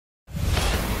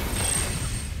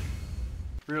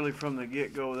really from the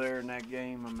get-go there in that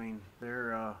game. I mean,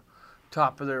 they're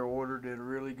top of their order, did a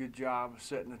really good job of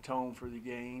setting the tone for the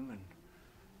game, and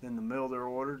then the middle of their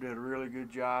order did a really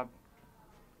good job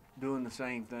doing the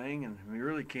same thing. And we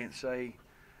really can't say.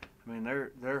 I mean,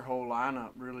 their whole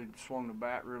lineup really swung the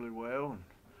bat really well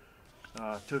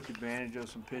and took advantage of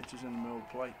some pitches in the middle of the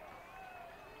plate.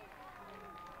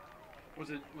 Was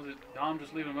it Dom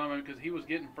just leaving him alone because he was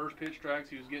getting first pitch strikes,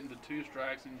 he was getting to 2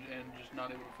 strikes and just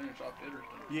not able to finish off hitters?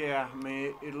 Yeah, I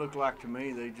mean, it looked like to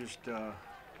me they just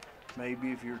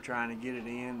maybe if you were trying to get it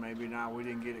in, maybe not. We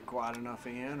didn't get it quite enough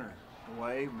in or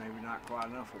away, maybe not quite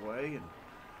enough away.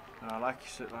 And like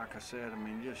I said, I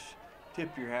mean, just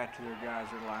tip your hat to their guys.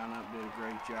 Their lineup did a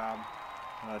great job.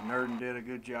 Nerden did a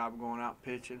good job going out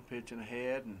pitching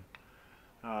ahead, and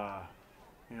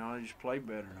you know, they just played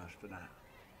better than us tonight.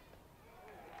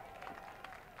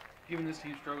 Given this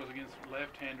team struggles against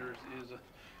left-handers,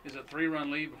 is a 3-run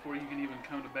lead before you can even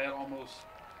come to bat almost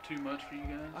too much for you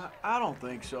guys? I don't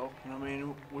think so. I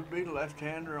mean, we beat a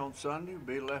left-hander on Sunday,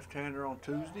 we beat a left-hander on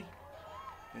Tuesday,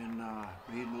 and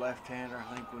beat a left-hander,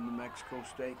 I think, when New Mexico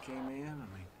State came in.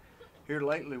 I mean, here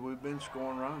lately we've been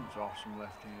scoring runs off some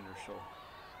left-handers, so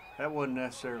that wasn't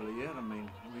necessarily it. I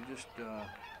mean, we just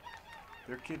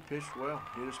their kid pitched well,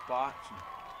 hit his spots,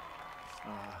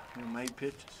 and made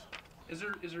pitches. Is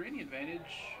there any advantage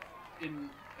in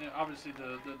obviously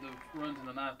the runs in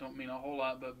the ninth don't mean a whole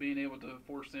lot, but being able to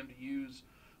force them to use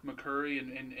McCurry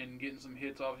and getting some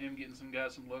hits off him, getting some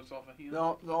guys some looks off of him?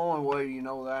 The only way you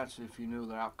know that's if you knew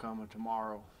the outcome of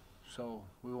tomorrow. So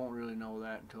we won't really know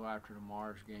that until after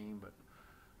tomorrow's game. But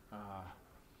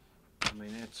I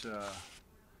mean,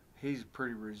 he's a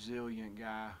pretty resilient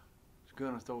guy. He's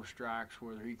going to throw strikes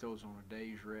whether he throws on a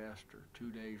day's rest or 2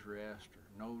 days rest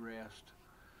or no rest.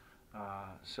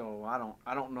 So I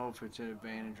don't know if it's an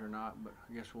advantage or not, but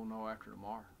I guess we'll know after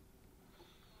tomorrow.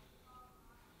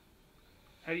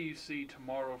 How do you see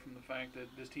tomorrow from the fact that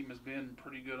this team has been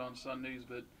pretty good on Sundays,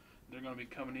 but they're going to be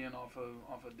coming in off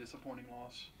a disappointing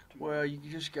loss tomorrow? Well, you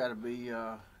just got to be.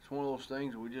 It's one of those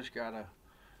things we just got to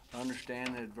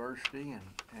understand the adversity,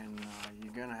 and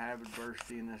you're going to have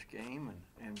adversity in this game,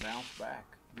 and bounce back,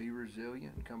 be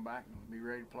resilient, and come back and be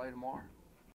ready to play tomorrow.